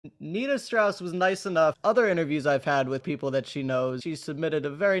Nita Strauss was nice enough. Other interviews I've had with people that she knows, she submitted a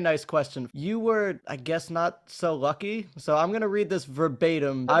very nice question. You were, I guess, not so lucky. So I'm going to read this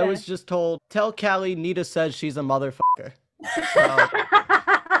verbatim. I Okay. was just told, tell Callie Nita says she's a motherfucker. So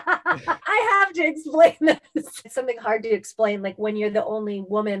I have to explain this. It's something hard to explain, like when you're the only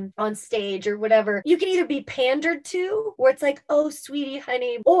woman on stage or whatever. You can either be pandered to, where it's like, oh, sweetie,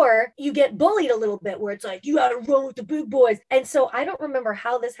 honey, or you get bullied a little bit, where it's like, you gotta run with the big boys. And so I don't remember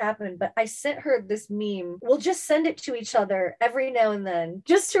how this happened, but I sent her this meme. We'll just send it to each other every now and then,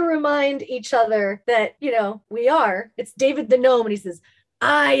 just to remind each other that, we are. It's David the Gnome, and he says,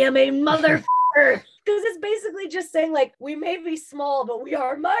 I am a motherfucker. Because it's basically just saying, like, we may be small, but we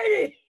are mighty.